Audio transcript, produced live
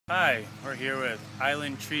Hi, we're here with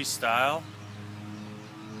Island Tree Style.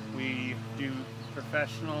 We do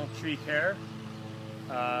professional tree care.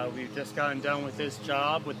 We've just gotten done with this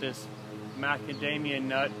job with this Macadamia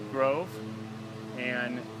Nut Grove,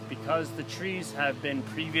 and because the trees have been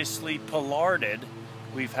previously pollarded,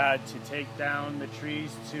 we've had to take down the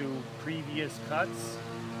trees to previous cuts.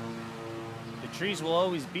 The trees will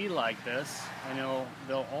always be like this, and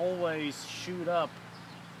they'll always shoot up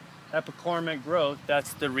epicormic growth.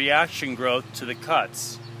 That's the reaction growth to the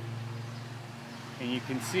cuts. And you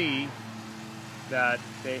can see that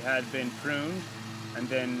they had been pruned, and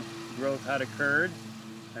then growth had occurred,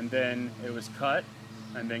 and then it was cut,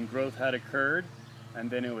 and then growth had occurred, and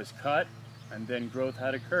then it was cut, and then growth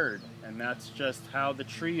had occurred. And that's just how the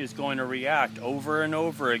tree is going to react over and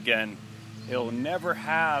over again. It'll never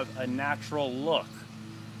have a natural look.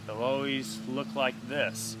 It'll always look like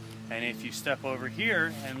this. And if you step over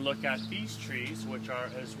here and look at these trees, which are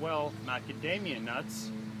as well macadamia nuts,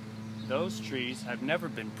 those trees have never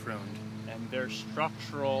been pruned, and their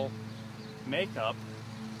structural makeup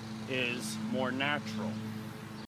is more natural.